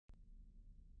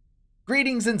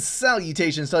Greetings and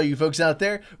salutations to all you folks out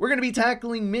there. We're going to be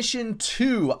tackling Mission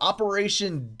 2,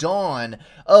 Operation Dawn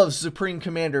of Supreme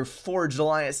Commander Forged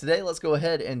Alliance today. Let's go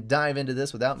ahead and dive into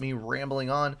this without me rambling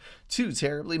on too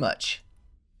terribly much.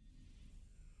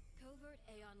 Covert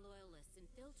Aeon loyalists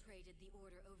infiltrated the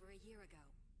Order over a year ago.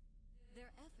 Their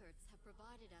efforts have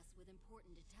provided us with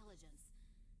important intelligence,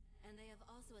 and they have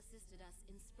also assisted us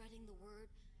in spreading the word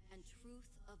and truth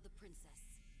of the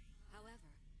Princess.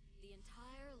 However, the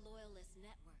entire Loyalist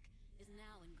network is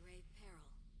now in grave peril.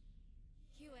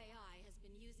 QAI has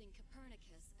been using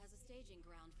Copernicus as a staging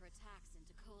ground for attacks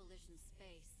into Coalition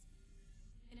space.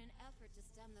 In an effort to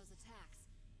stem those attacks,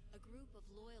 a group of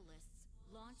Loyalists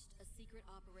launched a secret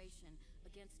operation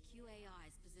against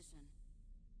QAI's position.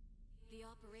 The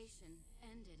operation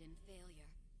ended in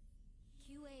failure.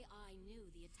 QAI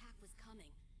knew the attack was coming,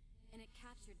 and it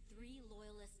captured 3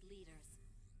 Loyalist leaders.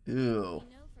 Ew.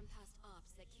 We know from past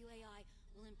ops that QAI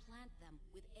will implant them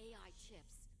with AI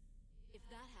chips. If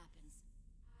that happens,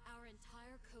 our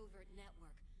entire covert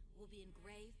network will be in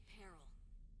grave peril.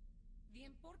 The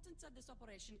importance of this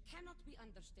operation cannot be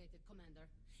understated, Commander.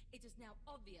 It is now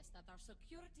obvious that our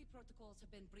security protocols have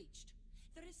been breached.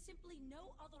 There is simply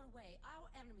no other way our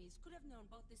enemies could have known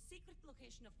both the secret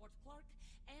location of Fort Clark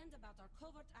and about our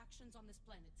covert actions on this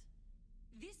planet.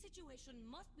 This situation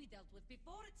must be dealt with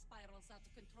before it spirals out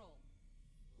of control.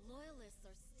 Loyalists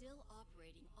are still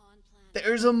operating on planet.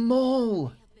 There's a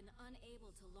mole! They have been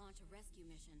unable to launch a rescue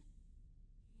mission.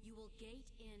 You will gate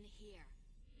in here,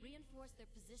 reinforce their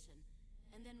position,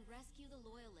 and then rescue the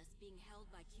Loyalists being held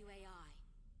by QAI.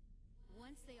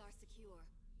 Once they are secure,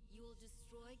 you will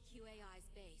destroy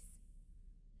QAI's base.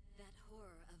 That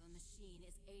horror of a machine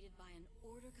is aided by an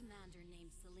Order commander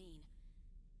named Celine.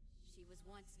 She was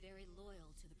once very loyal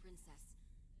to the Princess,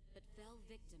 but fell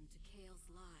victim to Kale's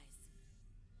lies.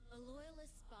 A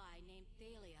Loyalist spy named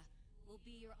Thalia will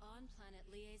be your on-planet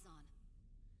liaison.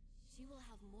 She will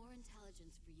have more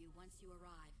intelligence for you once you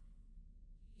arrive.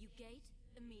 You gate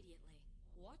immediately.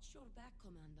 Watch your back,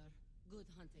 Commander. Good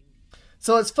hunting.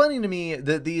 So it's funny to me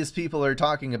that these people are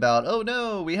talking about, oh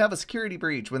no, we have a security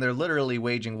breach, when they're literally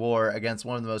waging war against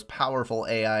one of the most powerful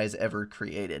AIs ever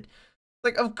created.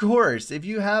 Like, of course, if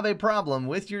you have a problem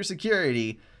with your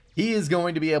security, he is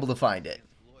going to be able to find it.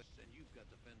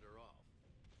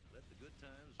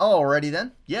 Alrighty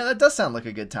then. Yeah, that does sound like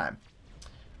a good time.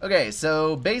 Okay,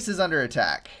 so base is under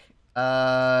attack.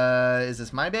 Is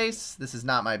this my base? This is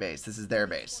not my base. This is their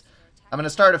base. I'm going to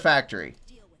start a factory.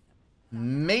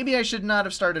 Maybe I should not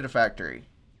have started a factory.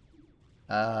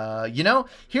 You know,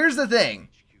 here's the thing.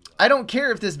 I don't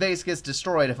care if this base gets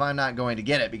destroyed if I'm not going to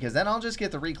get it, because then I'll just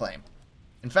get the reclaim.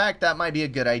 In fact, that might be a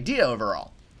good idea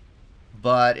overall.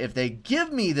 But if they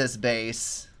give me this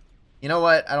base, you know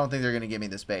what? I don't think they're going to give me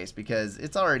this base because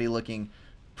it's already looking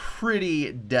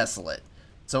pretty desolate.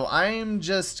 So I'm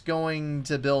just going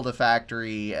to build a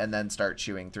factory and then start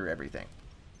chewing through everything.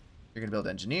 You're going to build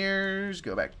engineers,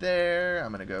 go back there.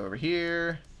 I'm going to go over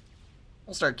here.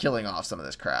 We'll start killing off some of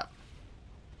this crap.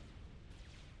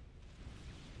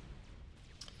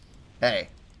 Hey,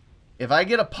 if I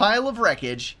get a pile of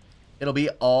wreckage, it'll be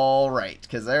alright,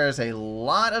 because there's a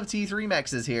lot of T3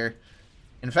 mexes here.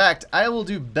 In fact, I will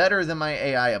do better than my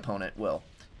AI opponent will.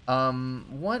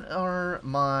 What are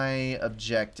my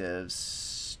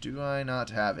objectives? Do I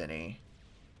not have any?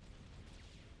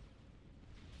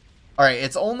 Alright,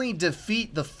 it's only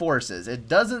defeat the forces. It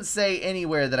doesn't say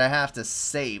anywhere that I have to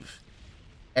save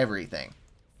everything.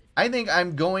 I think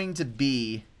I'm going to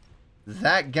be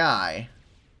that guy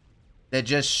that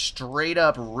just straight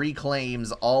up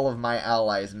reclaims all of my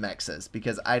allies' mexes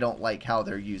because I don't like how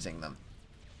they're using them.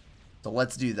 So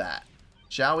let's do that,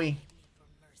 shall we?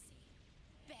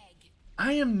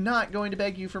 I am not going to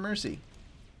beg you for mercy.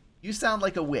 You sound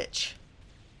like a witch.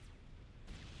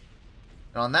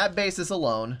 And on that basis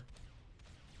alone,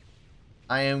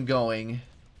 I am going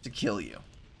to kill you.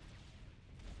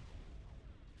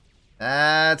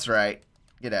 That's right.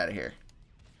 Get out of here.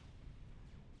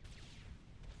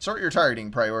 Sort your targeting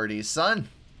priorities, son.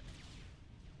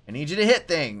 I need you to hit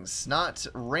things, not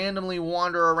randomly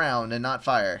wander around and not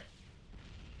fire.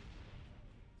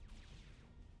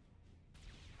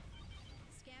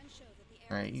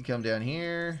 Alright, you come down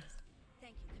here.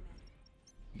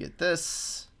 You get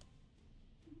this.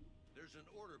 There's an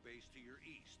order base to your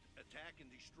east. Attack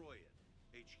and destroy it.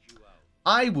 HQ out.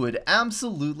 I would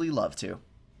absolutely love to.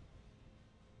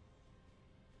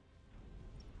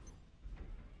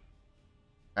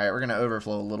 Alright, we're going to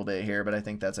overflow a little bit here, but I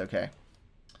think that's okay.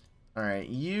 Alright,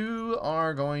 you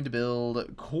are going to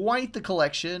build quite the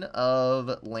collection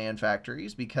of land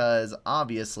factories because,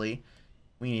 obviously,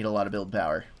 we need a lot of build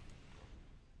power.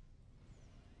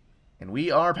 And we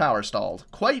are power stalled.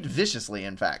 Quite viciously,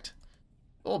 in fact.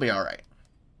 We'll be alright.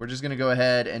 We're just going to go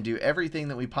ahead and do everything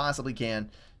that we possibly can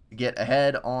to get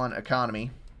ahead on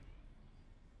economy.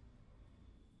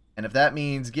 And if that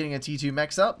means getting a T2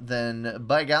 mechs up, then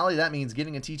by golly, that means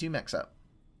getting a T2 mechs up.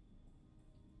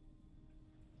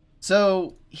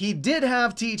 So, he did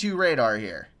have T2 radar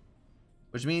here.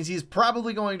 Which means he's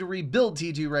probably going to rebuild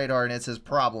T2 radar, and it's his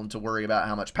problem to worry about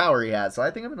how much power he has. So I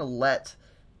think I'm going to let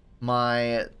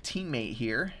my teammate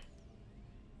here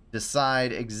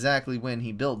decide exactly when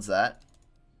he builds that.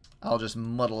 I'll just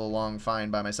muddle along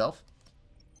fine by myself.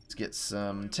 Let's get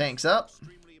some tanks up.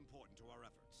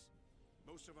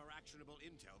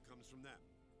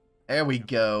 There we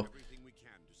go.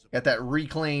 Got that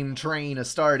reclaim train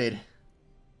started.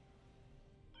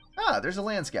 Ah, there's a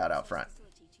land scout out front.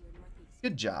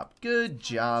 Good job. Good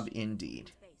job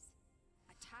indeed.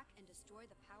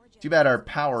 Too bad our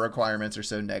power requirements are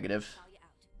so negative.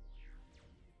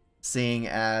 Seeing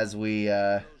as we,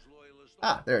 there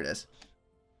it is.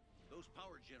 Those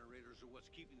power generators are what's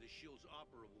keeping the shields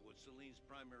operable at Celine's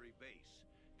primary base.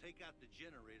 Take out the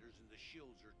generators and the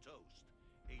shields are toast.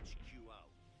 HQ out.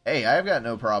 Hey, I've got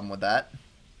no problem with that.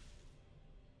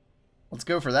 Let's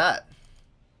go for that.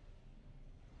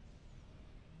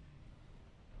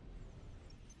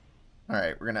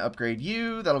 Alright, we're going to upgrade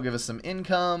you. That'll give us some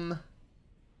income.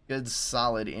 Good,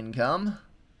 solid income.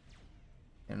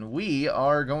 And we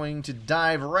are going to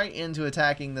dive right into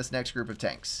attacking this next group of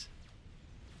tanks.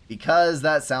 Because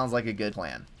that sounds like a good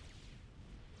plan.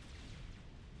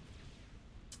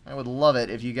 I would love it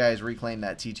if you guys reclaimed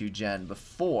that T2 gen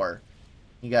before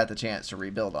you got the chance to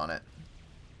rebuild on it.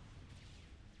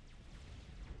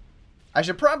 I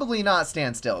should probably not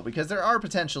stand still, because there are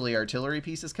potentially artillery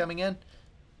pieces coming in.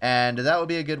 And that would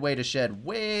be a good way to shed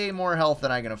way more health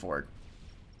than I can afford.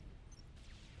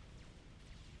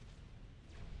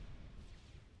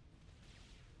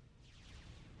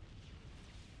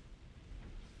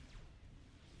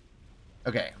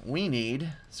 Okay, we need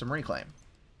some reclaim.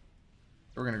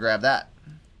 So we're going to grab that.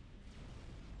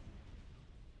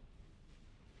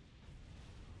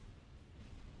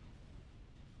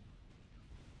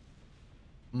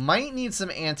 Might need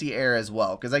some anti-air as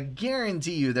well, because I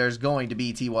guarantee you there's going to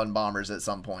be T1 bombers at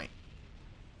some point.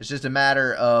 It's just a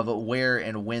matter of where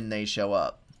and when they show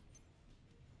up.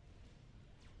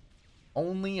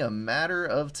 Only a matter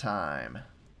of time.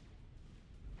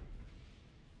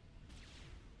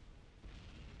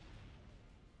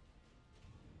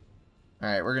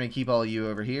 Alright, we're going to keep all you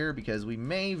over here because we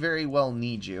may very well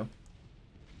need you.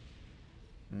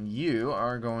 And you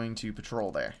are going to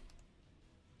patrol there.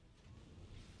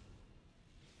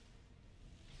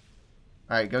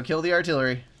 Alright, go kill the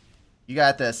artillery. You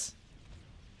got this.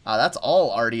 Ah, that's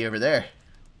all arty over there.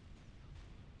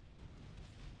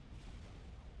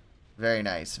 Very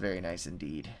nice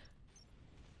indeed.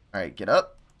 Alright, get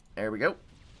up. There we go.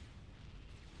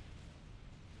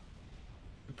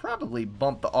 Probably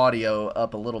bump the audio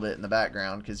up a little bit in the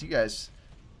background because you guys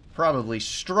are probably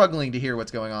struggling to hear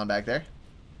what's going on back there.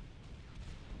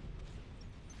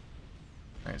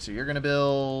 Alright, so you're going to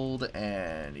build,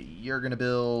 and you're going to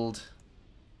build.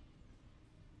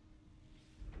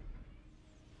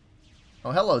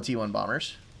 Oh, hello, T1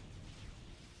 bombers.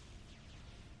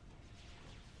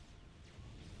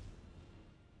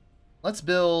 Let's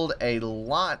build a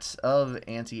lot of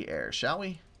anti-air, shall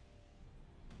we?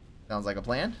 Sounds like a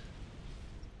plan.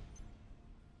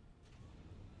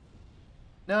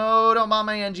 No, don't bomb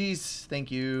my NGs.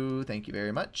 Thank you. Thank you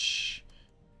very much.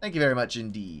 Thank you very much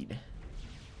indeed.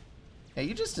 Hey,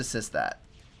 you just assist that.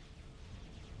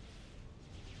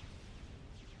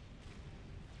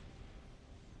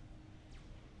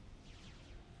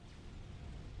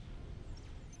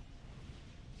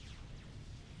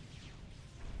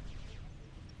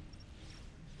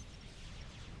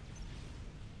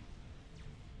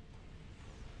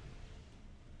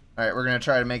 Alright, we're going to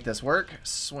try to make this work.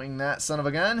 Swing that son of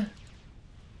a gun.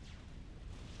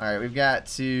 Alright, we've got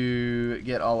to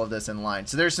get all of this in line.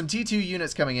 So there's some T2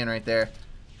 units coming in right there.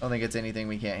 I don't think it's anything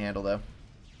we can't handle, though.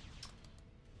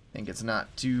 I think it's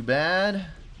not too bad.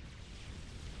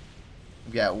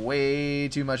 We've got way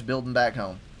too much building back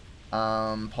home.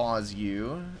 Pause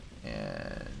you.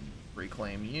 And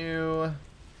reclaim you.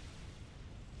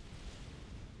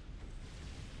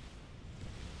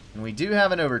 And we do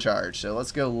have an overcharge, so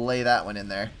let's go lay that one in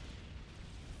there.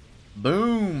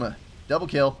 Boom! Double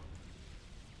kill.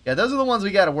 Yeah, those are the ones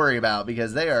we got to worry about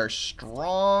because they are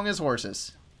strong as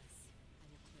horses.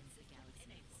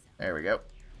 There we go.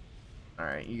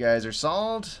 Alright, you guys are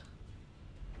solved.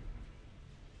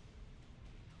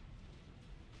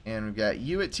 And we've got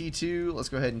you at T2. Let's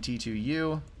go ahead and T2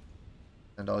 you.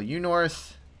 Send all you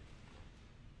north.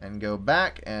 And go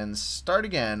back and start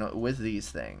again with these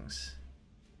things.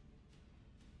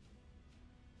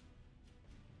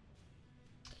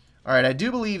 Alright, I do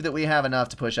believe that we have enough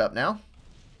to push up now.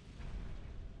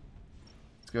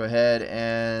 Let's go ahead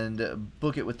and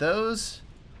book it with those.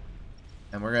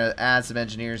 And we're going to add some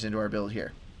engineers into our build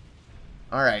here.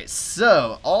 Alright,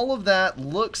 so all of that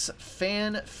looks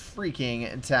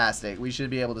fan-freaking-tastic. We should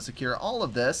be able to secure all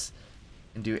of this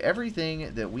and do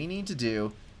everything that we need to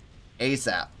do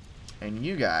ASAP. And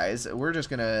you guys, we're just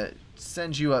going to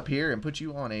send you up here and put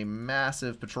you on a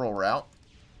massive patrol route.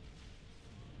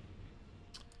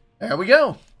 There we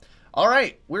go.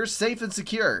 Alright, we're safe and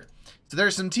secure. So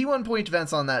there's some T1 point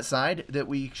defense on that side that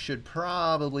we should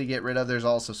probably get rid of. There's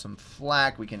also some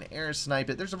flak. We can air snipe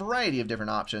it. There's a variety of different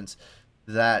options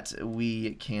that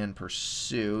we can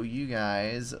pursue. You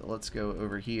guys, let's go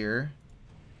over here.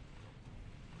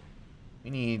 We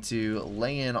need to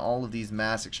lay in all of these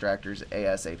mass extractors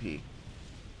ASAP.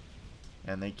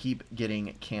 And they keep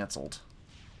getting canceled.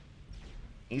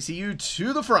 ACU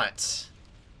to the front.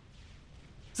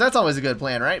 So that's always a good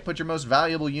plan, right? Put your most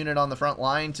valuable unit on the front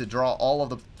line to draw all of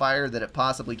the fire that it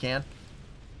possibly can.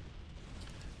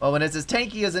 Well, when it's as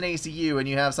tanky as an ACU and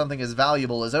you have something as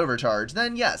valuable as overcharge,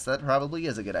 then yes, that probably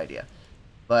is a good idea.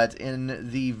 But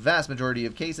in the vast majority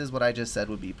of cases, what I just said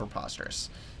would be preposterous.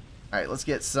 All right, let's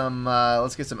get some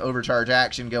overcharge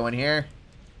action going here.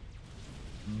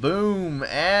 Boom,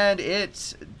 and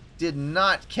it did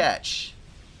not catch.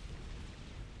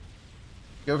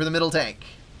 Go for the middle tank.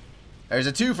 There's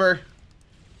a twofer.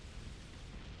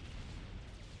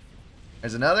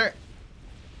 There's another.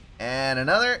 And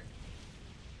another.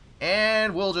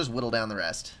 And we'll just whittle down the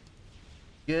rest.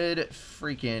 Good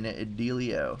freaking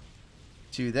dealio.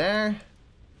 Two there.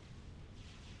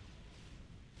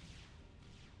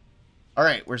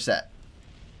 Alright, we're set.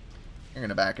 You're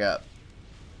gonna back up.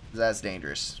 That's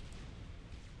dangerous.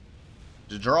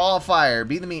 Just draw fire.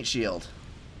 Be the meat shield.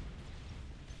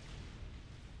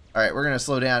 Alright, we're going to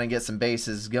slow down and get some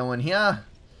bases going here.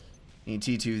 Need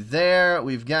T2 there.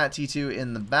 We've got T2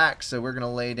 in the back, so we're going to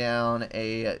lay down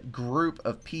a group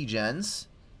of P-Gens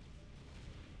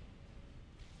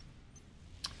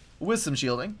with some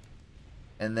shielding.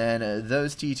 And then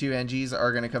those T2 NGs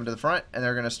are going to come to the front, and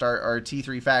they're going to start our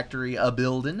T3 factory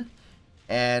a-building.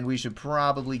 And we should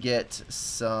probably get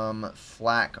some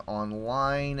flak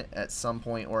online at some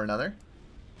point or another.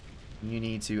 You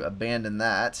need to abandon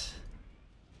that.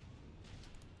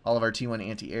 All of our T1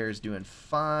 anti-air is doing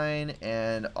fine,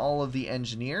 and all of the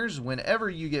engineers, whenever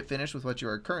you get finished with what you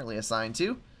are currently assigned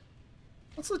to,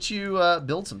 let's let you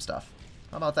build some stuff.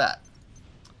 How about that?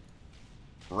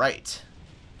 Right.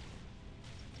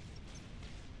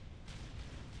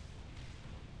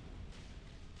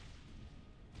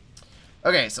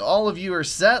 Okay, so all of you are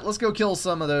set. Let's go kill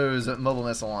some of those mobile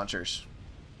missile launchers.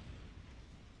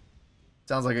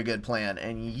 Sounds like a good plan.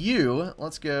 And you,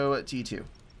 let's go T2.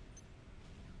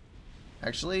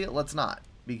 Actually, let's not,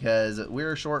 because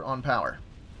we're short on power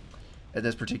at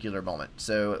this particular moment.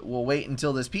 So we'll wait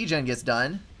until this P-Gen gets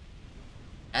done,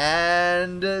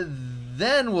 and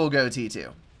then we'll go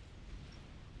T2.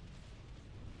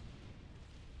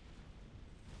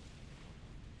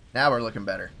 Now we're looking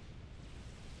better.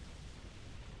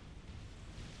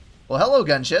 Well, hello,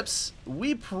 gunships.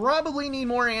 We probably need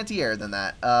more anti-air than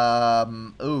that.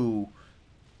 Ooh.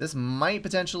 This might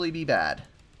potentially be bad.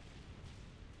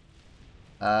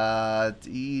 All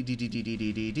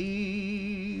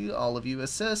of you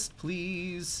assist,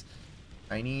 please.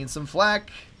 I need some flak.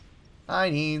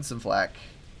 I need some flak.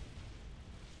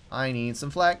 I need some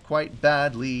flak quite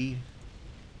badly.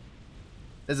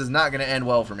 This is not going to end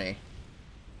well for me.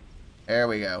 There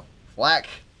we go. Flak.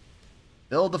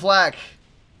 Build the flak.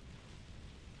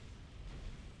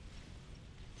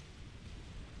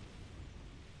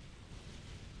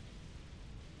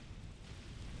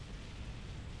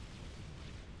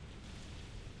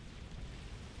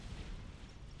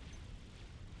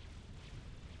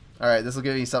 Alright, this will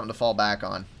give you something to fall back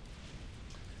on.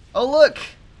 Oh, look!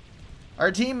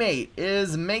 Our teammate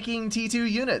is making T2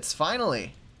 units,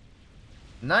 finally.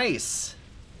 Nice.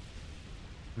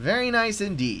 Very nice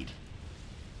indeed.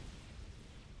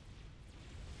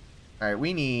 Alright,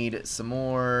 we need some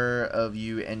more of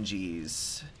you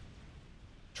NGs.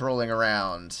 Trolling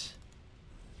around.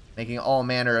 Making all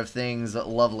manner of things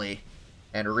lovely.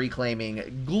 And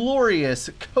reclaiming glorious,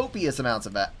 copious amounts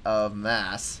of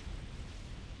mass.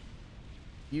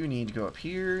 You need to go up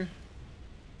here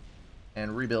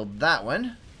and rebuild that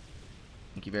one.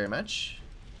 Thank you very much.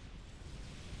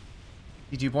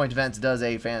 T2 point defense does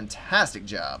a fantastic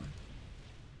job.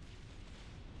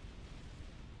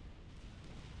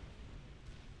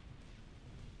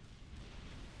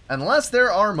 Unless there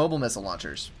are mobile missile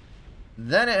launchers.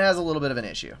 Then it has a little bit of an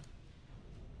issue.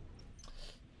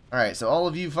 Alright, so all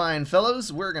of you fine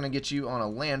fellows, we're going to get you on a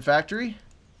land factory.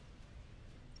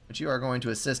 But you are going to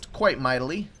assist quite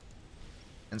mightily.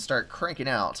 And start cranking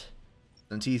out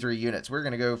some T3 units. We're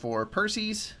going to go for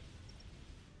Percy's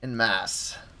and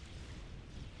Mass.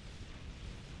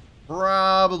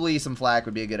 Probably some flak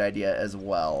would be a good idea as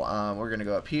well. We're going to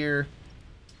go up here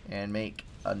and make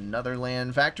another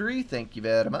land factory. Thank you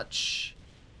very much.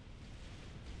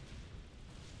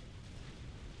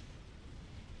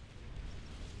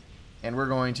 And we're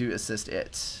going to assist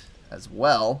it as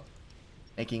well,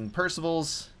 making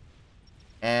Percival's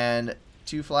and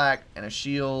 2 flak and a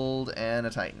shield and a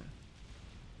Titan.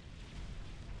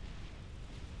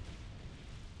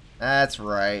 That's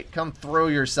right. Come throw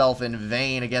yourself in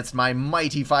vain against my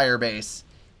mighty fire base.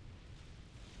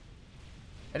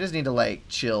 I just need to, like,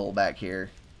 chill back here.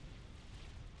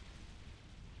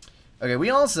 Okay,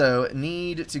 we also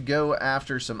need to go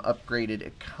after some upgraded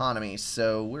economy.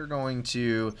 So we're going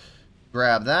to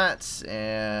grab that,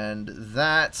 and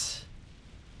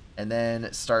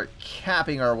then start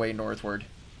capping our way northward.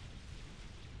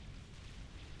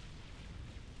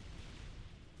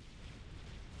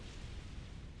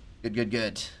 Good, good,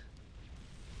 good.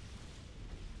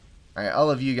 Alright,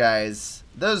 all of you guys,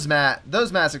 those mass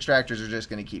extractors are just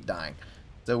going to keep dying.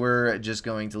 So we're just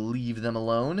going to leave them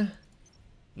alone.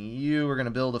 You are going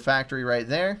to build a factory right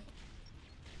there.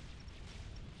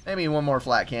 Maybe one more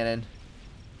flat cannon.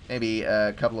 Maybe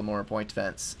a couple of more point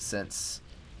defense, since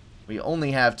we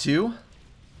only have 2.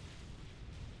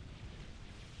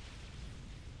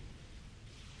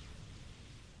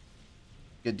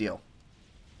 Good deal.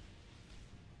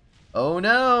 Oh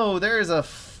no, there's a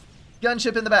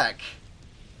gunship in the back.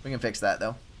 We can fix that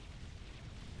though.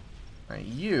 Alright,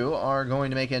 you are going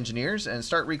to make engineers and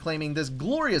start reclaiming this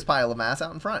glorious pile of mass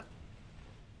out in front.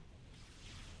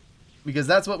 Because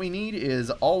that's what we need,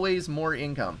 is always more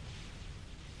income.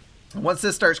 Once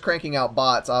this starts cranking out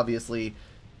bots, obviously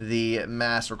the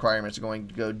mass requirements are going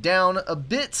to go down a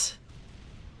bit.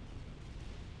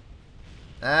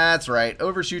 That's right.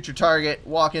 Overshoot your target,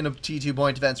 walk into T2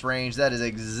 point defense range. That is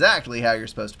exactly how you're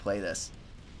supposed to play this.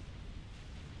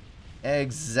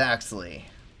 Exactly.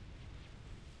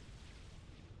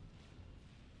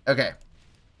 Okay.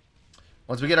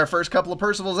 Once we get our first couple of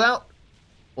Percivals out,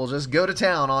 we'll just go to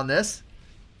town on this.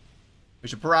 We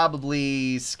should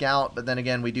probably scout, but then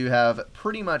again, we do have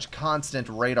pretty much constant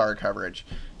radar coverage.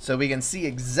 So we can see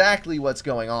exactly what's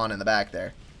going on in the back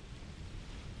there.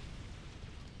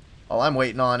 All I'm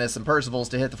waiting on is some Percivals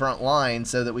to hit the front line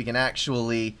so that we can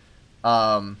actually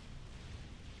get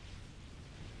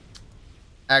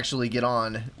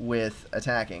on with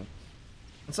attacking.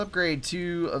 Let's upgrade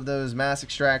 2 of those mass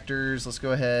extractors. Let's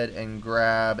go ahead and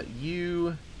grab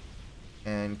you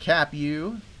and cap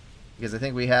you, because I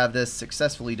think we have this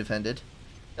successfully defended,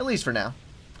 at least for now.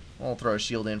 We'll throw a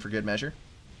shield in for good measure,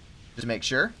 just to make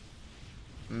sure.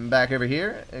 Back over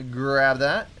here, grab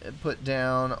that, put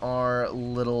down our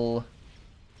little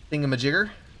thingamajigger,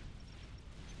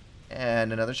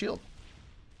 and another shield.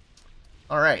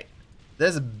 Alright,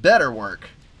 this better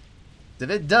work. If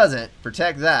it doesn't,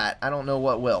 protect that, I don't know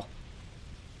what will.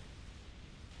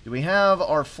 Do we have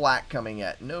our flak coming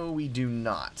yet? No, we do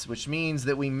not, which means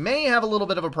that we may have a little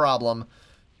bit of a problem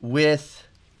with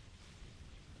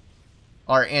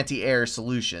our anti-air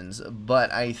solutions,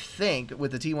 but I think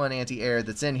with the T1 anti-air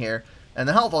that's in here and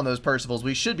the health on those Percivals,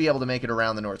 we should be able to make it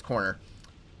around the north corner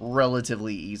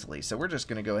relatively easily. So we're just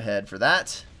going to go ahead for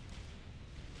that.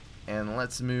 And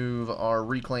let's move our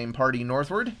reclaim party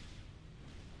northward.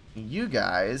 You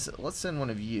guys, let's send one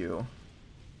of you.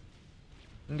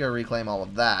 We can go reclaim all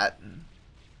of that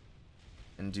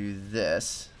and do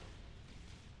this.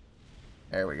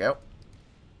 There we go.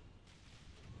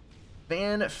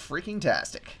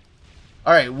 Fan-freaking-tastic.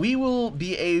 Alright, we will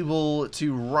be able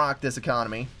to rock this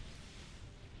economy.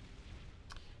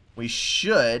 We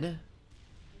should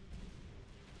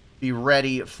be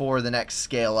ready for the next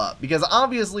scale up. Because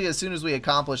obviously, as soon as we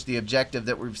accomplish the objective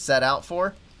that we've set out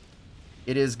for,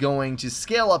 it is going to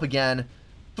scale up again,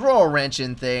 throw a wrench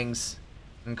in things,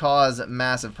 and cause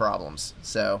massive problems.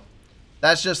 So,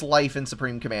 that's just life in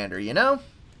Supreme Commander, you know?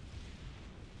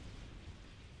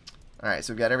 Alright,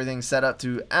 so we've got everything set up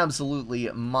to absolutely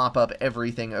mop up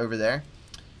everything over there.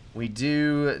 We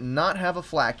do not have a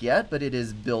flak yet, but it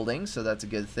is building, so that's a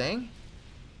good thing.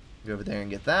 Go over there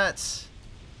and get that.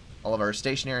 All of our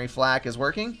stationary flak is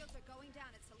working.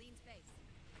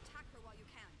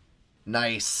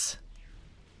 Nice.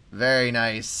 Very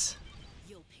nice.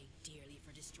 You'll pay dearly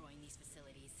for destroying these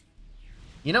facilities.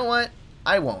 You know what?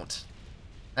 I won't.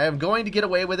 I am going to get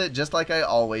away with it just like I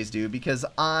always do because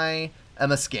I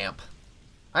am a scamp.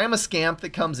 I am a scamp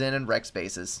that comes in and wrecks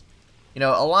bases. You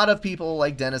know, a lot of people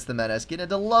like Dennis the Menace get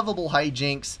into lovable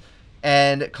hijinks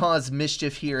and cause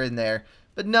mischief here and there.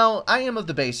 But no, I am of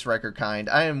the base wrecker kind.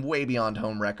 I am way beyond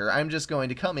home wrecker. I'm just going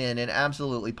to come in and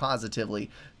absolutely positively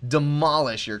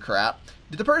demolish your crap.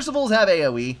 Did the Percivals have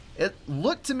AoE? It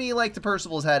looked to me like the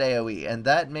Percivals had AoE, and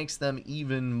that makes them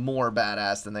even more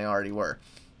badass than they already were.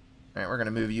 Alright, we're going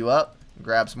to move you up,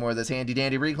 grab some more of this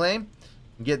handy-dandy reclaim,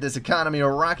 get this economy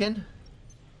rocking.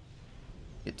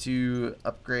 Get 2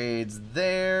 upgrades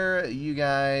there. You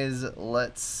guys,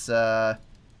 let's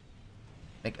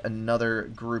make another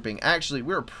grouping. Actually,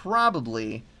 we're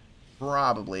probably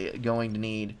going to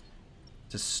need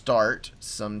to start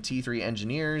some T3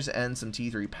 engineers and some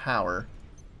T3 power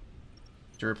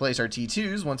to replace our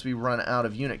T2s once we run out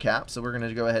of unit cap. So we're going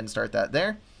to go ahead and start that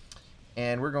there.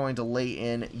 And we're going to lay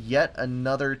in yet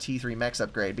another T3 mechs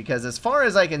upgrade because as far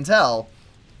as I can tell,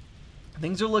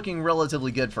 things are looking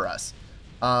relatively good for us.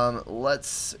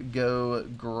 Let's go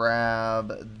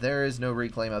grab... There is no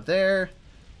reclaim up there.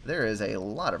 There is a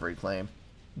lot of reclaim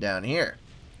down here.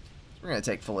 We're going to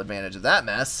take full advantage of that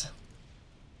mess.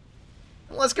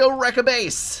 Let's go wreck a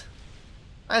base.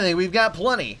 I think we've got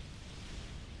plenty.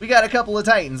 We got a couple of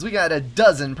Titans. We got a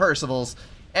dozen Percivals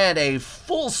and a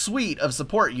full suite of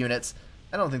support units.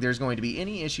 I don't think there's going to be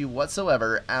any issue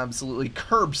whatsoever absolutely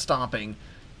curb stomping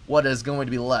what is going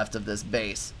to be left of this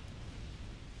base.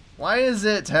 Why does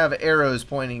it have arrows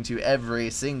pointing to every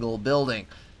single building?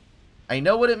 I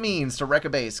know what it means to wreck a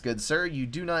base, good sir. You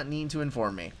do not need to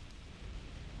inform me.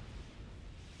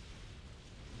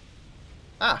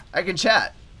 Ah, I can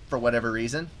chat for whatever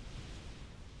reason.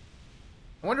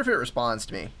 I wonder if it responds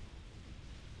to me.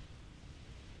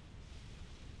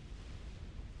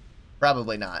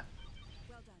 Probably not.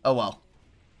 Oh well.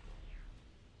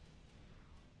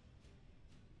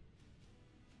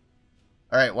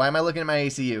 Alright, why am I looking at my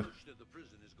ACU?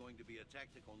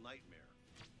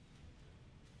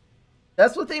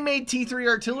 That's what they made T3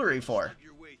 artillery for.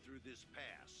 Your way through this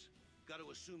pass. Got to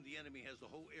assume the enemy has the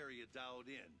whole area dialed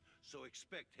in, so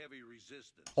expect heavy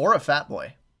resistance. Or a fat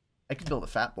boy. I could build a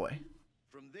fat boy.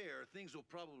 From there, things will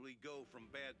probably go from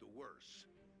bad to worse.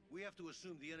 We have to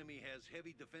assume the enemy has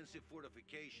heavy defensive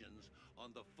fortifications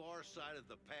on the far side of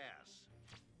the pass.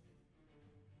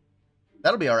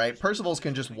 That'll be alright. Percivals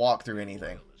can just walk through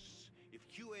anything. If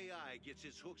QAI gets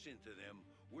its hooks into them,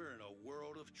 we're in a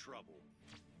world of trouble.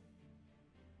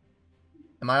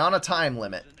 Am I on a time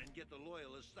limit? And get the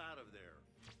loyalists out of there.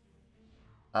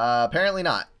 Apparently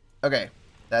not. Okay,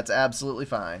 that's absolutely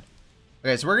fine.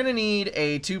 Okay, so we're going to need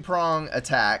a 2-prong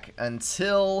attack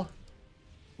until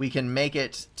we can make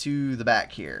it to the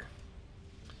back here.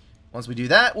 Once we do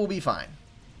that, we'll be fine.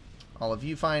 All of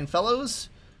you fine fellows.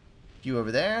 You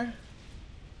over there.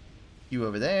 You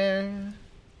over there.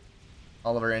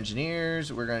 All of our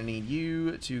engineers, we're going to need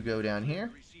you to go down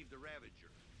here. Receive the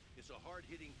Ravager. It's a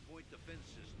hard-hitting point defense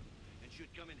system and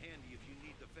should come in handy if you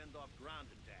need to fend off ground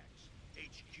attacks.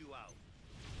 HQ out.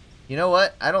 You know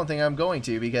what? I don't think I'm going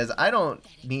to because I don't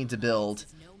need to build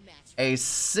a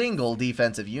single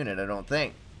defensive unit, I don't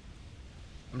think.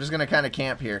 I'm just going to kind of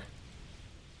camp here.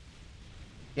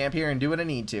 Camp here and do what I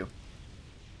need to.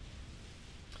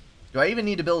 Do I even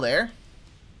need to build air?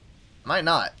 Might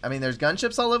not. I mean, there's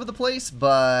gunships all over the place,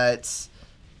 but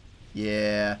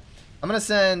yeah. I'm going to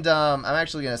send, I'm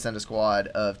actually going to send a squad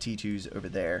of T2s over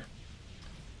there.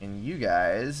 And you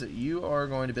guys, you are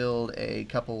going to build a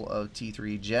couple of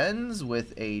T3 gens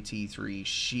with a T3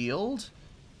 shield.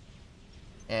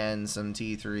 And some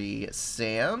T3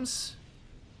 SAMs.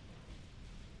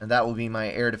 And that will be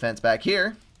my air defense back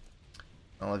here.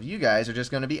 All of you guys are just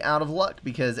going to be out of luck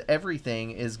because everything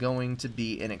is going to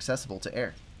be inaccessible to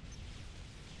air.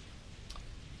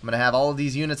 I'm going to have all of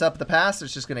these units up at the pass.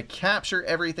 It's just going to capture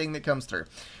everything that comes through.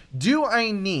 Do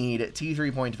I need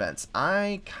T3 point defense?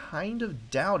 I kind of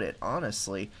doubt it,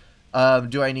 honestly.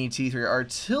 Do I need T3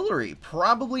 artillery?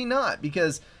 Probably not,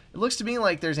 because it looks to me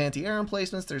like there's anti-air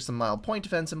emplacements, there's some mild point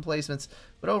defense emplacements,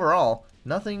 but overall,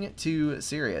 nothing too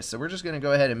serious. So we're just going to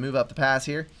go ahead and move up the pass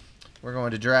here. We're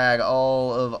going to drag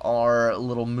all of our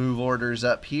little move orders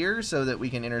up here so that we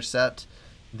can intercept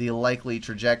the likely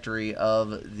trajectory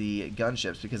of the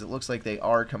gunships, because it looks like they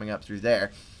are coming up through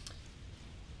there.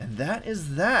 And that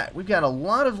is that. We've got a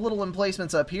lot of little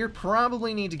emplacements up here.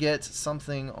 Probably need to get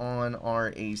something on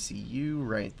our ACU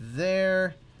right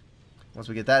there. Once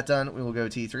we get that done, we will go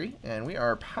T3. And we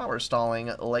are power stalling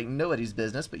like nobody's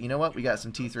business. But you know what? We got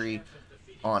some T3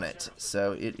 on it.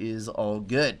 So it is all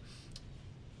good.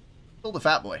 Build a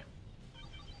fat boy.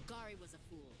 Gari was a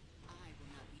fool. I will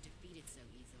not be defeated so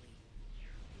easily.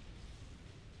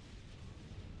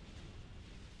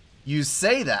 You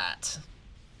say that.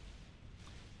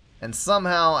 And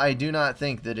somehow I do not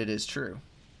think that it is true.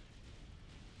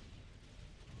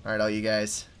 Alright, all you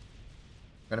guys.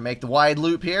 We're going to make the wide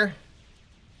loop here.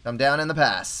 Come down in the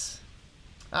pass.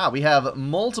 Ah, we have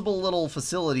multiple little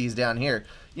facilities down here.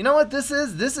 You know what this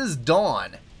is? This is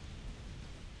Dawn.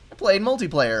 I played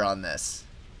multiplayer on this.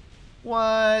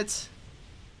 What?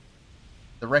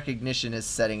 The recognition is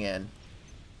setting in.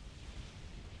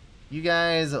 You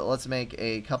guys, let's make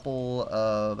a couple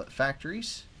of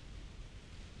factories.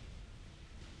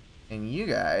 And you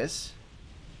guys,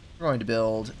 we're going to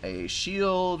build a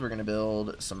shield. We're going to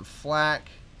build some flak.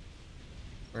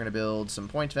 We're going to build some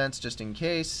point fence just in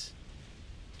case.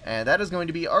 And that is going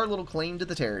to be our little claim to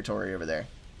the territory over there.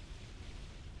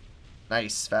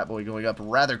 Nice. Fat boy going up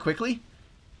rather quickly.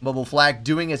 Mobile flag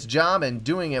doing its job and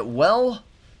doing it well.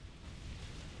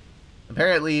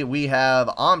 Apparently we have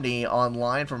Omni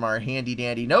online from our handy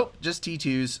dandy. Nope, just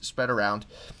T2s spread around.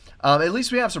 At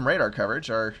least we have some radar coverage.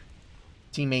 Our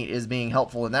teammate is being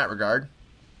helpful in that regard.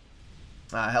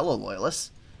 Hello,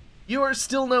 Loyalists. You are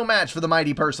still no match for the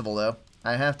mighty Percival, though.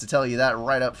 I have to tell you that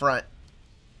right up front.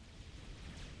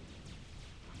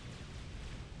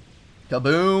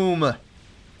 Kaboom! QAI will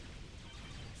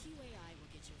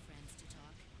get your friends to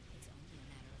talk. It's only a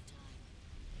matter of time.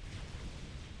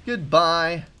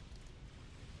 Goodbye.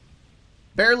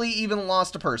 Barely even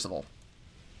lost to Percival.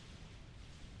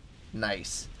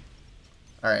 Nice.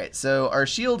 Alright, so our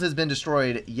shield has been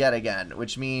destroyed yet again,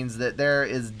 which means that there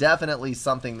is definitely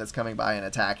something that's coming by and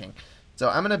attacking. So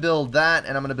I'm going to build that,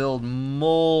 and I'm going to build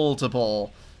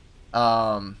multiple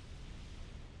flax,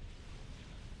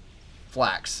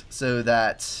 so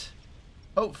that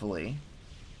hopefully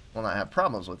we'll not have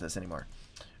problems with this anymore.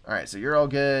 Alright, so you're all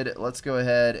good. Let's go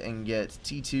ahead and get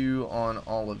T2 on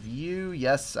all of you.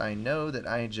 Yes, I know that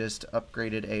I just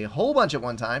upgraded a whole bunch at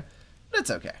one time, but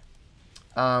it's okay.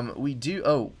 We do...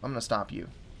 Oh, I'm going to stop you.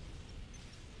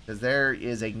 Because there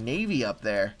is a navy up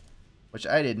there, which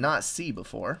I did not see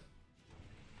before.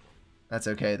 That's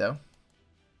okay, though.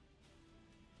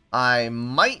 I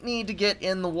might need to get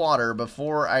in the water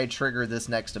before I trigger this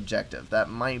next objective. That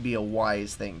might be a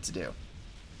wise thing to do.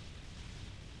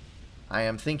 I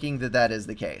am thinking that that is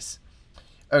the case.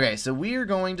 Okay, so we are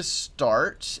going to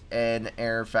start an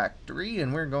air factory,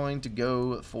 and we're going to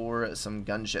go for some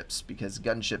gunships, because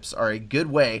gunships are a good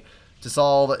way to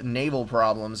solve naval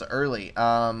problems early.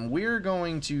 We're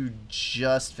going to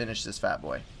just finish this fat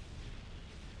boy.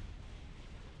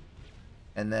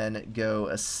 And then go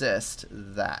assist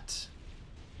that.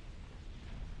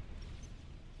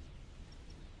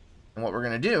 And what we're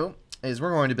going to do is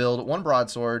we're going to build one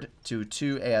broadsword to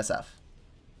 2 ASF.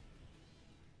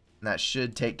 And that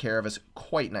should take care of us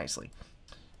quite nicely.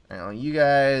 Now, you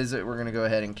guys, we're going to go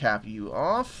ahead and cap you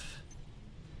off.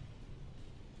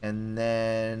 And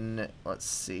then, let's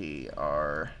see,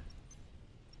 our...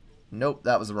 Nope,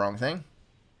 that was the wrong thing.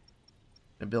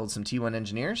 Gonna build some T1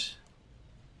 engineers.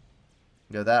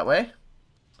 Go that way.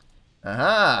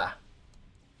 Aha!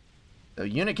 So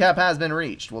unit cap has been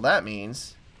reached. Well, that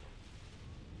means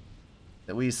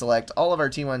that we select all of our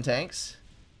T1 tanks.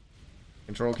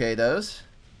 Control K those.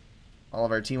 All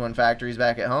of our T1 factories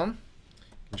back at home.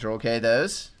 Control K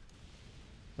those.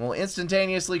 We'll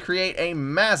instantaneously create a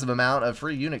massive amount of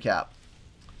free unit cap.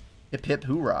 Hip hip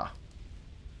hoorah.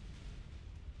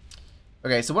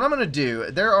 Okay, so what I'm going to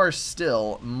do, there are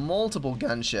still multiple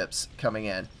gunships coming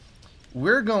in.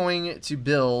 We're going to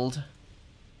build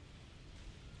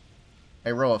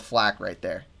a row of flak right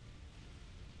there,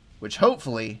 which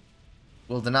hopefully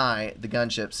will deny the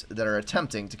gunships that are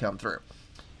attempting to come through.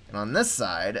 And on this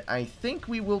side, I think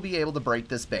we will be able to break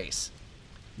this base.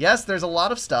 Yes, there's a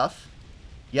lot of stuff.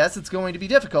 Yes, it's going to be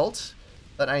difficult,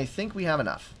 but I think we have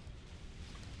enough.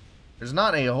 There's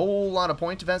not a whole lot of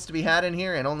point defense to be had in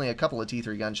here, and only a couple of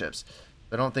T3 gunships.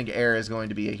 I don't think air is going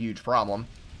to be a huge problem.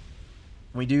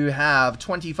 We do have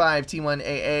 25 T1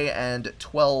 AA and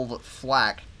 12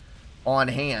 flak on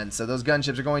hand, so those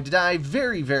gunships are going to die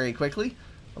very, very quickly.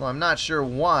 Although I'm not sure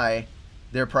why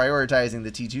they're prioritizing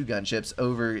the T2 gunships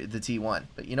over the T1.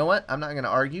 But you know what? I'm not going to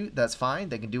argue. That's fine.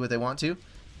 They can do what they want to.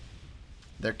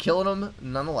 They're killing them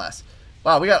nonetheless.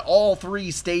 Wow, we got all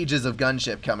 3 stages of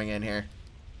gunship coming in here.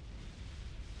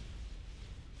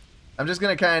 I'm just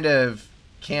going to kind of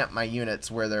camp my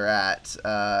units where they're at.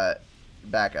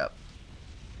 Back up.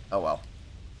 Oh well.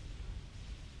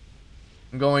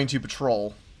 I'm going to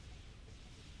patrol.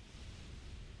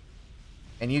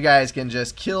 And you guys can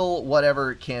just kill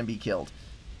whatever can be killed.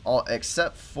 All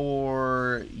except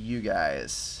for you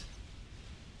guys.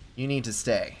 You need to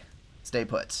stay. Stay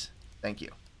put. Thank you.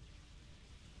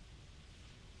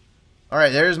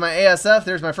 Alright, there's my ASF.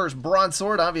 There's my first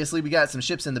broadsword. Obviously, we got some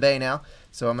ships in the bay now,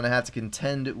 so I'm going to have to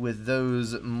contend with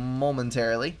those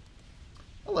momentarily.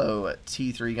 Hello,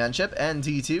 T3 gunship and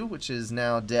T2, which is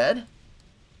now dead.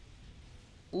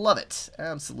 Love it.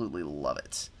 Absolutely love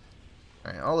it.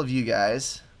 Alright, all of you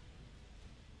guys,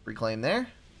 reclaim there,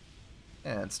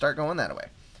 and start going that way.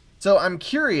 So I'm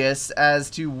curious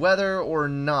as to whether or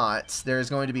not there's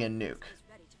going to be a nuke.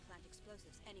 Ready to plant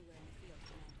explosives anywhere in the field,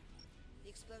 Commander. The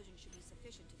explosion should be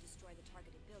sufficient to destroy the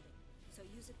targeted building, so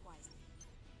use it wisely.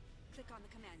 Click on the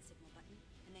command signal button,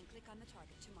 and then click on the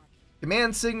target to mark it.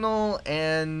 Command signal,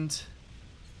 and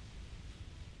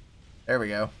there we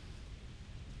go.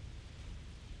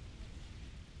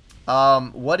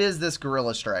 What is this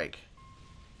gorilla strike?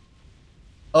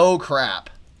 Oh crap.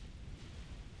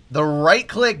 The right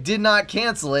click did not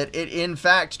cancel it. It in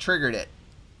fact triggered it.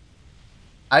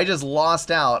 I just lost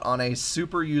out on a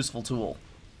super useful tool.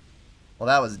 Well,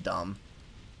 that was dumb.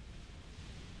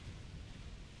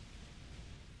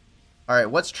 Alright,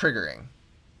 what's triggering?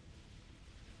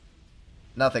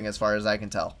 Nothing as far as I can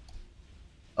tell.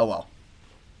 Oh well.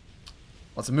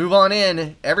 Let's move on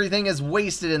in. Everything is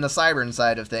wasted in the Cybern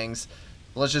side of things.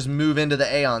 Let's just move into the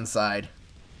Aeon side.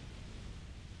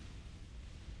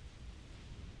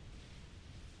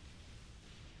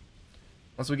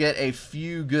 Once we get a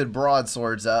few good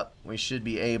broadswords up, we should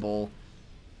be able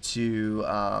to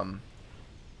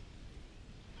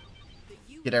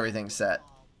get everything set.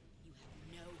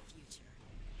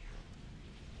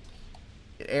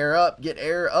 Get air up, get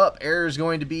air up. Air is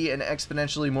going to be an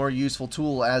exponentially more useful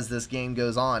tool as this game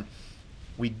goes on.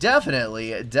 We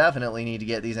definitely need to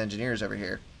get these engineers over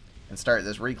here and start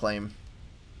this reclaim,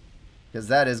 because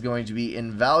that is going to be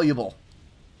invaluable.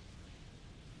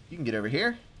 You can get over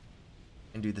here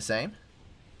and do the same.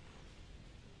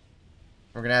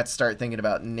 We're gonna have to start thinking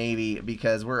about Navy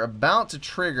because we're about to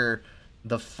trigger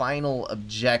the final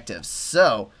objective.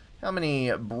 So how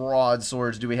many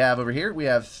broadswords do we have over here? We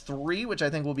have 3, which I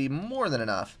think will be more than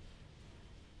enough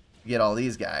to get all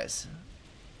these guys.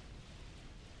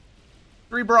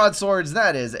 3 broadswords,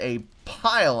 that is a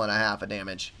pile and a half of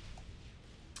damage.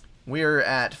 We're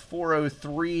at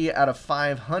 403 out of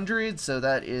 500, so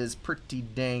that is pretty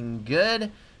dang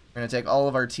good. We're going to take all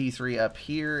of our T3 up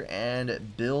here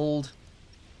and build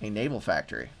a naval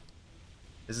factory.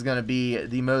 This is going to be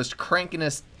the most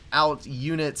crankinest out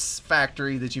units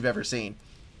factory that you've ever seen.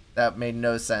 That made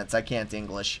no sense. I can't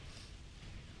English.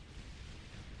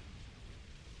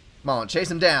 Come on, chase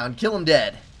him down. Kill him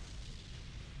dead.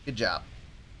 Good job.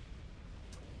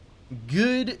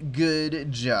 Good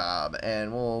job.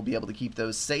 And we'll be able to keep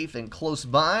those safe and close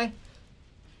by.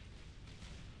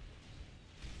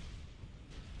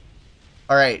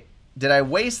 Alright. Did I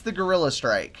waste the gorilla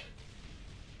strike?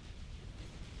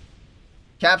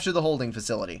 Capture the holding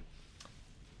facility.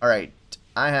 Alright.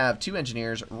 I have 2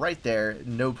 engineers right there.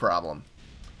 No problem.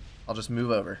 I'll just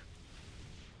move over.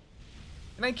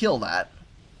 Can I kill that?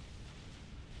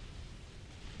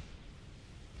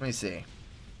 Let me see.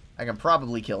 I can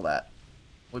probably kill that.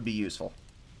 Would be useful.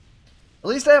 At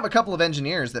least I have a couple of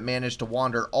engineers that managed to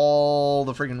wander all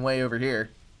the friggin' way over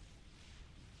here.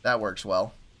 That works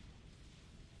well.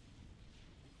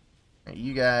 Alright,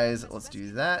 you guys, let's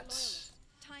do that.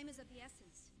 Time is of the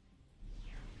essence.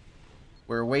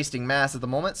 We're wasting mass at the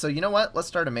moment, so you know what? Let's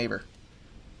start a Maver.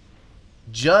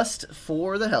 Just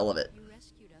for the hell of it. You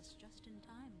rescued us just in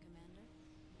time, Commander.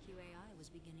 QAI was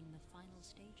beginning the final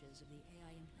stages of the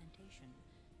AI implantation.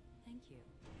 Thank you.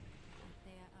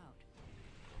 They are out.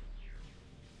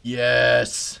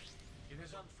 Yes! It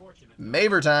is unfortunate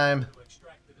Maver time! to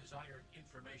extract the desired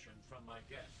information from my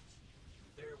guests.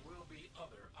 There will be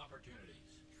other opportunities.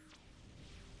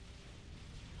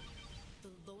 The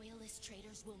loyalist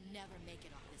traders will never make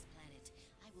it off this planet.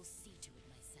 I will see to it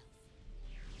myself.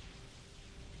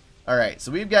 Alright,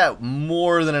 so we've got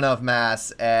more than enough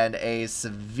mass and a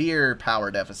severe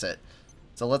power deficit.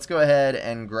 So let's go ahead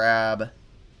and grab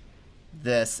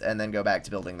this and then go back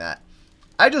to building that.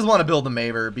 I just want to build the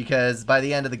Maver because by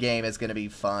the end of the game it's going to be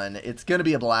fun. It's going to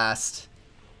be a blast.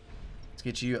 Let's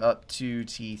get you up to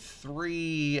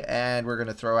T3 and we're going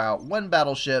to throw out 1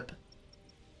 battleship,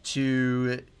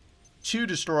 2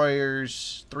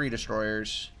 destroyers, 3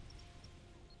 destroyers,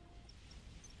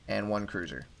 and 1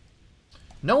 cruiser.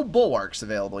 No bulwarks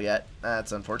available yet.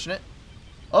 That's unfortunate.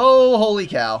 Oh, holy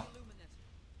cow.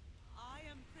 I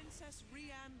am Princess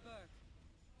Rianne Burke,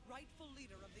 rightful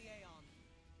leader of the Aeon.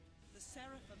 The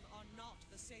Seraphim are not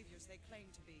the saviors they claim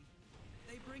to be.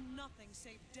 They bring nothing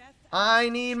save death and I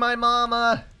need my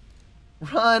mama.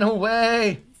 Run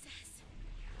away. Princess.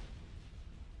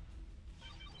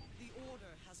 the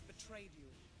Order has betrayed you.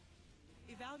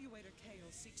 Evaluator K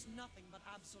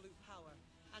absolute power,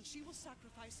 and she will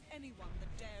sacrifice anyone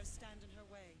that dares stand in her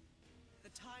way. The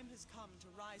time has come to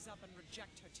rise up and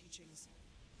reject her teachings,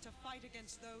 to fight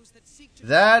against those that seek to...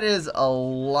 That is a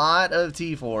lot of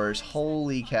T4s.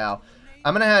 Holy cow.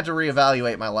 I'm going to have to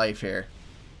reevaluate my life here.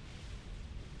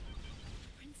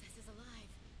 The princess is alive.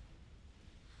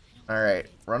 Alright.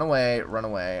 Run away, run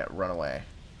away, run away.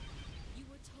 You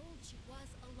were told she was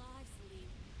alive, Celine,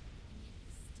 and yet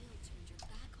you still turned your back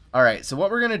on her. Alright, so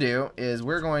what we're going to do is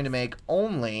we're going to make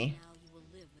only Now you will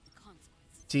live with the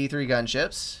consequences. T3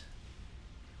 gunships.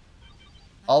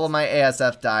 All of my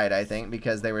ASF died, I think,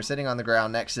 because they were sitting on the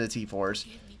ground next to the T4s.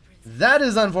 Give me, princess. That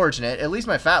is unfortunate. At least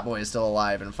my fat boy is still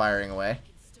alive and firing away. I can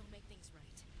still make things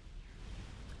right.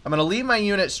 I'm going to leave my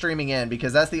unit streaming in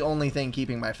because that's the only thing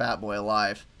keeping my fat boy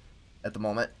alive at the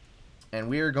moment. And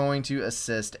we are going to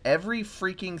assist every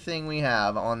freaking thing we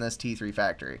have on this T3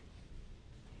 factory.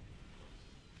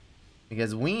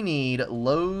 Because we need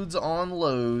loads on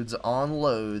loads on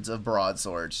loads of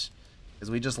broadswords.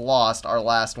 Because we just lost our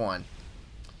last one.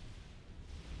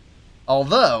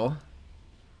 Although,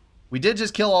 we did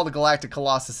just kill all the Galactic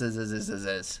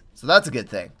Colossuses. So that's a good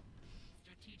thing.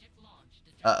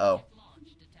 Uh-oh.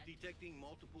 Detecting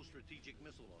multiple strategic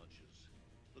missile launches.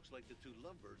 Looks like the two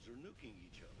lovebirds are nuking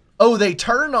each other. Oh, they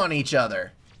turned on each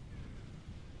other.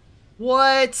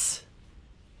 What?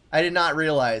 I did not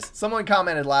realize. Someone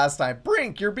commented last time,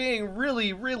 Brink, you're being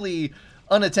really, really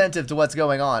unattentive to what's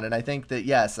going on. And I think that,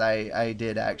 yes, I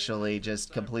did actually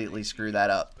just completely screw that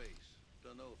up.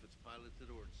 Don't know if it's piloted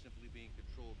or it's simply being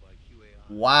controlled by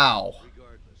QAI. Wow.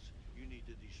 Regardless, you need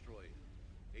to destroy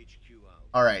it. HQ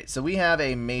out. Alright, so we have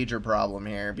a major problem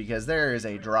here because there is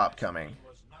a drop coming.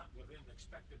 Was not within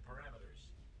expected parameters.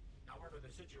 However,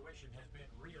 the situation has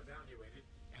been reevaluated,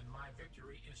 and my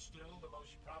victory is still the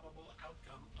most probable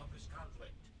outcome of this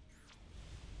conflict.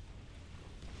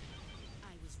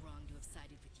 I was wrong to have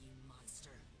sided with you,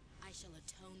 monster. I shall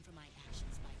atone for my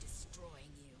actions by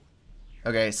destroying you.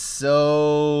 Okay,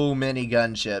 so many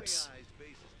gunships. QAI's base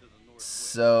is to the northwest.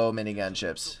 So many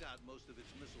gunships. Took out most of its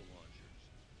missile launchers.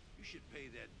 You should pay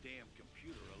that damn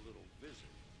computer a little visit.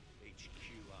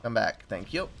 HQ out. Come back.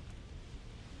 Thank you.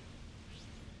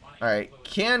 Alright,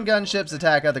 can gunships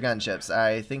attack other gunships?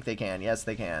 I think they can. Yes,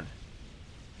 they can.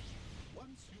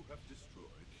 Once you have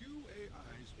destroyed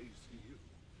QAI's ACU,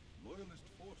 Loyalist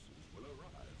forces will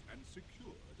arrive and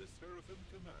secure the Seraphim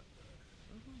commander.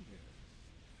 Oh, yes.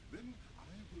 Then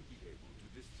I will be able to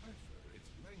decipher its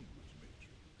language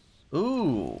matrix.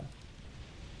 Ooh.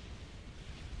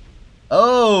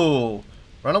 Oh!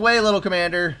 Run away, little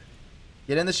commander.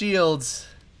 Get in the shields.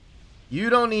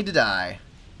 You don't need to die.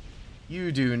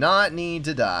 You do not need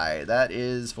to die. That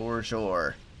is for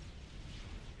sure.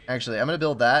 Actually, I'm going to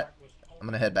build that. I'm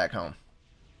going to head back home.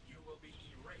 You will be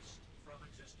erased from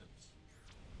existence.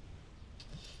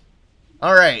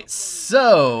 Alright,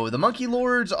 so the Monkey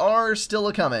Lords are still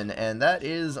a-coming, and that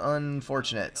is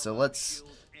unfortunate. So let's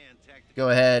go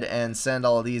ahead and send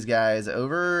all of these guys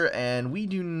over, and we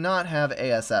do not have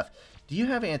ASF. Do you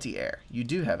have anti-air? You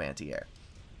do have anti-air.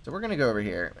 So we're going to go over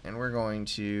here, and we're going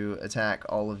to attack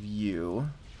all of you.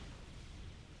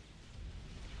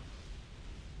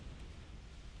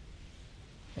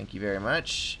 Thank you very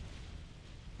much.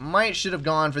 Might should have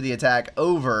gone for the attack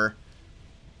over.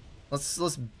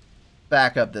 Let's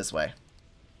back up this way.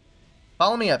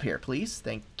 Follow me up here, please.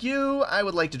 Thank you. I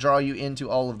would like to draw you into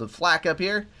all of the flak up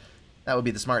here. That would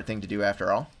be the smart thing to do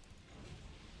after all.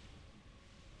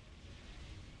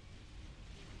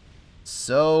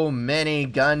 So many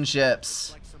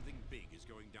gunships. Like something big is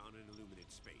going down in illuminated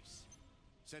space.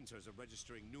 Sensors are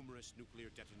registering numerous nuclear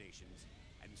detonations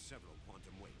and several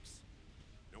quantum wakes.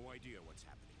 No idea what's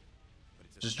happening, but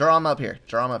it's Just draw them up here.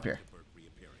 Draw them up here.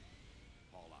 reappearing.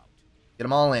 All out. Get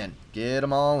them all in. Get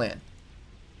them all in.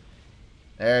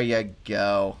 There you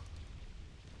go.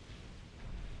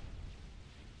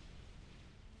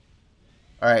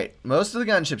 Alright, most of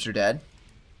the gunships are dead.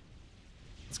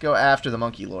 Let's go after the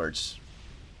Monkey Lords.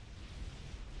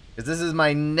 Because this is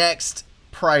my next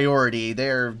priority.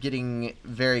 They're getting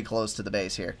very close to the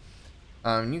base here.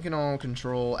 You can all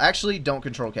control... Actually, don't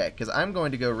control K, because I'm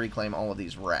going to go reclaim all of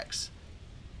these wrecks.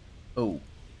 Oh.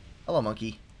 Hello,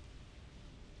 monkey.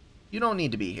 You don't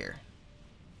need to be here.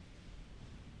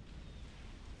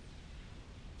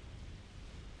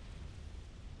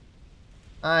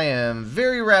 I am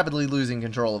very rapidly losing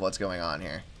control of what's going on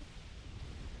here.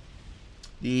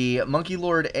 The Monkey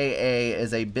Lord AA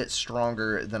is a bit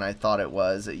stronger than I thought it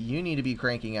was. You need to be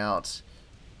cranking out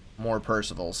more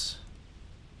Percivals.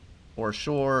 For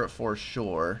sure, for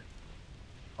sure.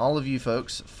 All of you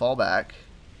folks, fall back.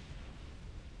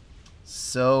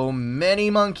 So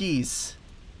many monkeys.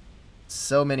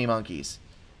 So many monkeys.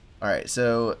 Alright,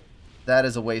 so that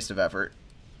is a waste of effort.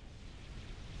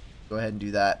 Go ahead and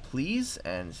do that, please.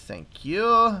 And thank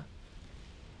you.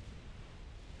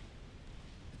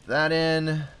 Get that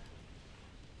in.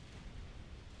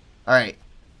 Alright.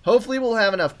 Hopefully we'll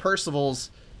have enough Percivals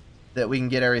that we can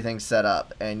get everything set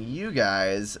up. And you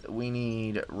guys, we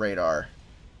need radar.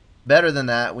 Better than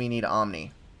that, we need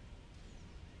Omni.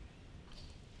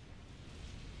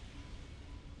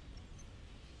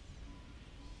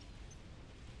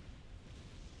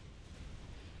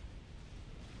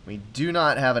 We do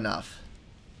not have enough.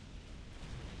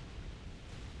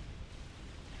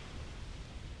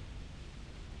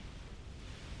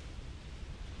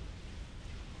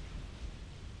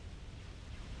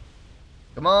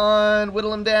 Come on,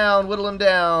 whittle him down, whittle him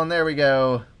down. There we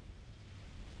go.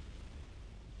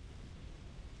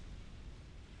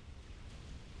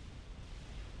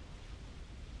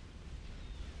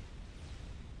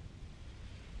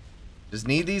 Just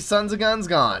need these sons of guns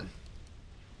gone.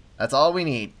 That's all we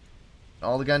need.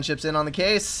 All the gunships in on the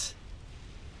case.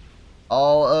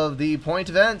 All of the point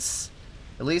events.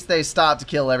 At least they stop to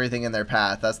kill everything in their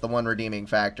path. That's the one redeeming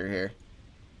factor here.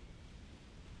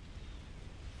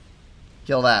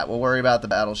 Kill that. We'll worry about the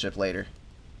battleship later.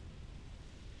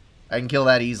 I can kill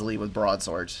that easily with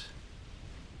broadswords.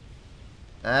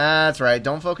 That's right.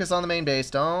 Don't focus on the main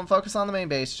base. Don't focus on the main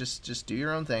base. Just do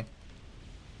your own thing.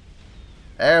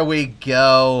 There we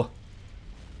go.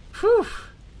 Whew.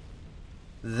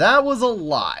 That was a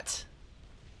lot.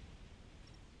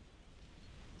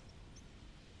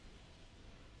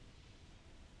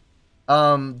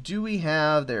 Do we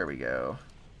have... There we go.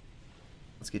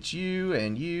 Let's get you,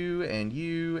 and you, and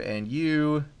you, and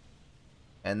you.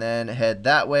 And then head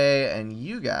that way, and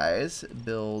you guys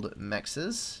build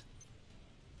mexes.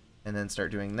 And then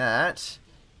start doing that.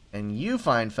 And you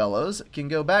fine fellows can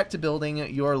go back to building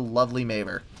your lovely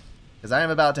Maver. Because I am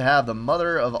about to have the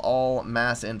mother of all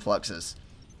mass influxes.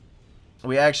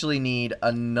 We actually need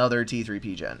another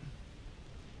T3P gen.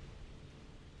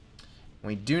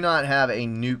 We do not have a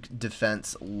nuke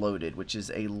defense loaded, which is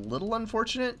a little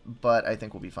unfortunate, but I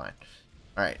think we'll be fine.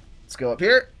 Alright, let's go up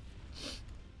here.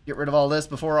 Get rid of all this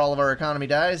before all of our economy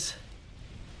dies.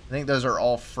 I think those are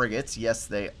all frigates. Yes,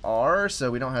 they are,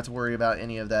 so we don't have to worry about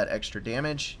any of that extra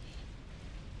damage.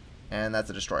 And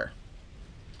that's a destroyer.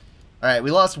 Alright,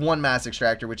 we lost one mass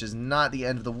extractor, which is not the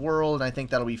end of the world, and I think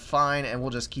that'll be fine, and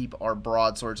we'll just keep our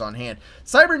broadswords on hand.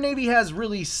 Cyber Navy has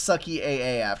really sucky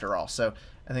AA after all, so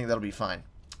I think that'll be fine.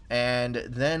 And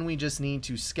then we just need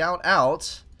to scout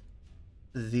out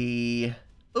the...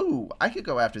 Ooh, I could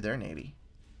go after their Navy.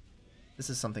 This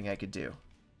is something I could do.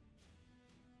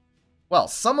 Well,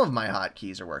 some of my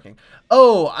hotkeys are working.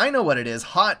 Oh, I know what it is.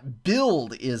 Hot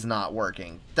build is not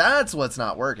working. That's what's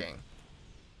not working.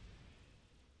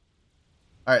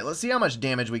 Alright, let's see how much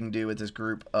damage we can do with this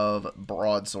group of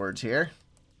broadswords here.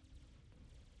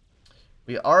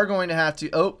 We are going to have to...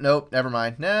 Oh, nope, never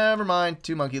mind. Never mind.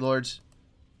 2 monkey lords.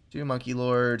 2 monkey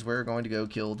lords. We're going to go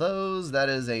kill those. That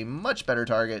is a much better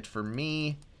target for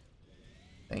me.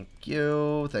 Thank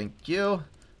you. Thank you.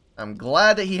 I'm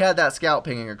glad that he had that scout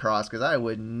pinging across, because I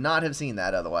would not have seen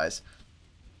that otherwise.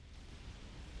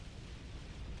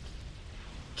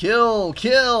 Kill!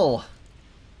 Kill!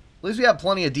 At least we have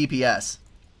plenty of DPS.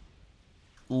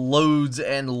 Loads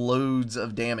and loads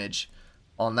of damage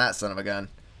on that son of a gun.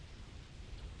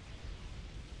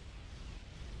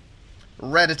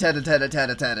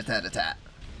 Rat-a-tat-a-tat-a-tat-a-tat-a-tat-a-tat.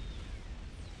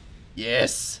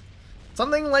 Yes!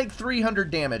 Something like 300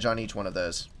 damage on each one of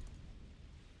those.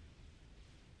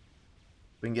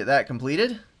 We can get that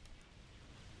completed.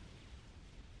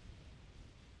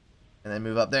 And then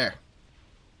move up there.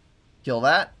 Kill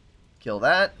that. Kill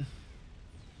that.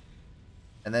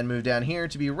 And then move down here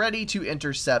to be ready to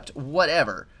intercept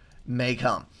whatever may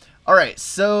come. Alright,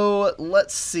 so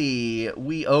let's see.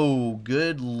 Oh,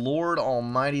 good Lord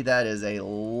Almighty, that is a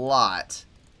lot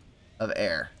of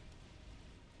air.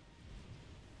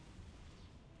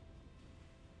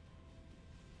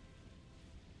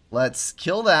 Let's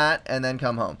kill that and then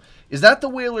come home. Is that the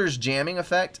Whaler's jamming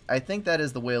effect? I think that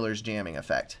is the Whaler's jamming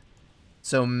effect.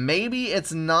 So maybe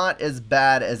it's not as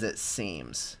bad as it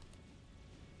seems.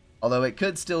 Although it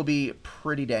could still be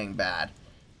pretty dang bad.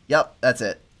 Yep, that's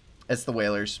it. It's the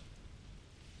Whalers.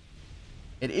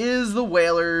 It is the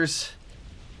Whalers.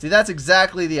 See, that's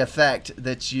exactly the effect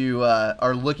that you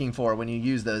are looking for when you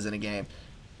use those in a game.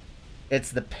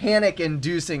 It's the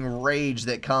panic-inducing rage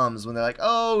that comes when they're like,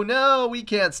 oh no, we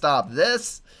can't stop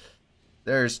this.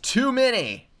 There's too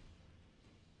many.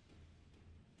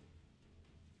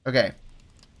 Okay.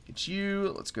 Get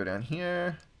you. Let's go down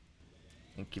here.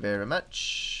 Thank you very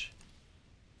much.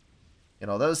 Get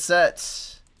all those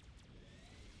set.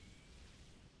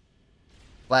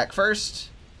 Black first,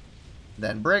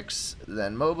 then bricks,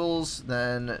 then mobiles,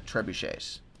 then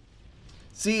trebuchets.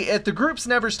 See, if the groups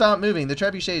never stop moving, the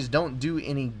trebuchets don't do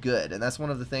any good, and that's one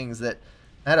of the things that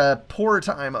I had a poor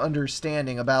time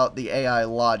understanding about the AI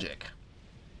logic.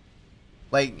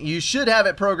 Like, you should have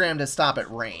it programmed to stop at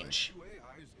range.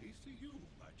 QAI's ACU,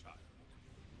 my child.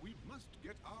 We must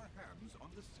get our hands on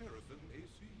the Seraphim ACU.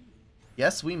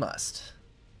 Yes, we must.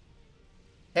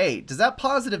 Hey, does that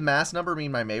positive mass number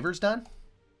mean my Maver's done?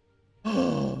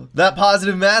 That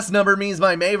positive mass number means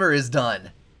my Maver is done.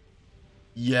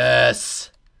 Yes.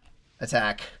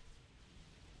 Attack.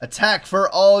 Attack for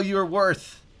all you're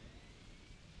worth.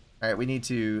 Alright, we need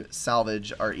to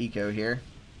salvage our eco here.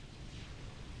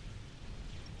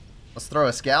 Let's throw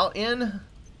a scout in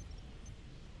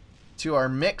to our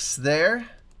mix there.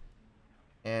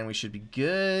 And we should be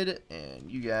good. And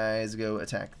you guys go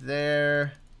attack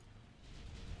there.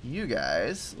 You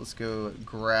guys, let's go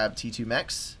grab T2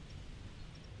 mechs.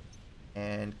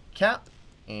 And cap.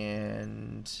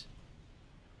 And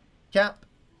cap.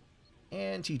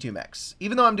 And T2 mechs.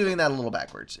 Even though I'm doing that a little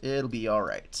backwards, it'll be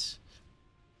alright.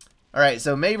 Alright,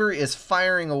 so Maver is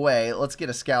firing away. Let's get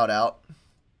a scout out.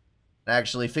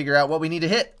 Actually figure out what we need to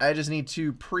hit. I just need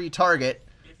to pre-target.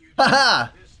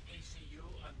 Haha!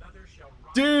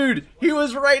 Dude, he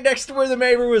was right next to where the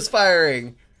Maver was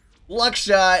firing. Luck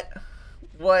shot.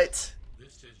 What?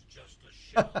 This is just a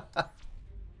shell.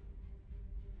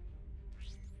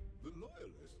 The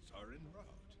Loyalists are en route.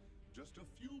 Just a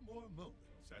few more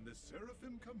moments, and the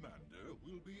Seraphim Commander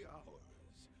will be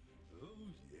ours. Oh,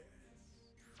 yes.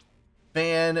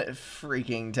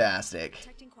 Fan-freaking-tastic.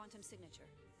 Detecting quantum signature.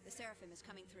 The Seraphim is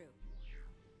coming through.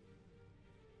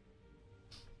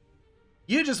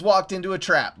 You just walked into a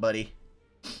trap, buddy.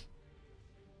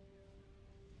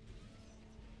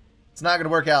 It's not going to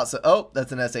work out, so... Oh,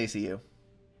 that's an SACU.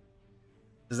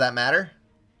 Does that matter?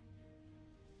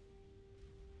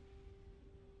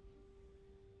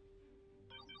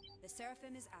 The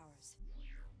Seraphim is ours.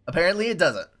 Apparently it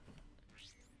doesn't.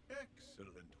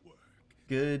 Excellent work.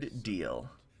 Good deal.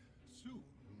 Soon,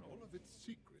 all of its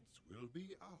secrets will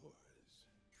be ours.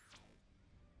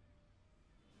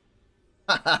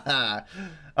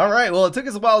 Alright, well, it took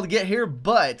us a while to get here,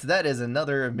 but that is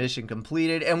another mission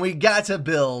completed, and we got to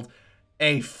build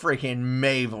a freaking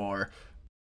Mavor.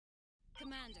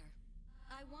 Commander,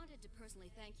 I wanted to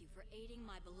personally thank you for aiding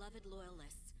my beloved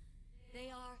loyalists. They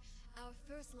are our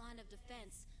first line of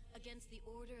defense against the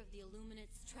Order of the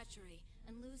Illuminate's treachery,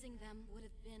 and losing them would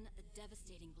have been a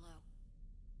devastating blow.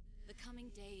 The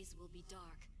coming days will be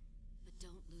dark, but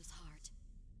don't lose heart.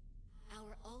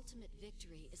 Our ultimate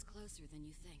victory is closer than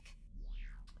you think.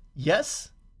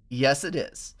 Yes. Yes, it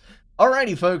is.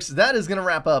 Alrighty, folks, that is going to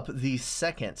wrap up the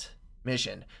second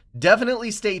mission. Definitely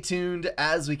stay tuned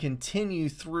as we continue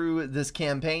through this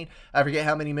campaign. I forget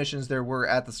how many missions there were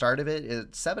at the start of it.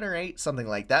 It's 7 or 8, something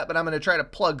like that, but I'm going to try to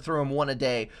plug through them one a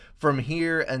day from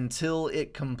here until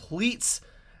it completes.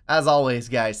 As always,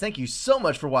 guys, thank you so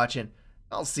much for watching.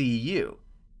 I'll see you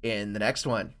in the next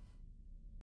one.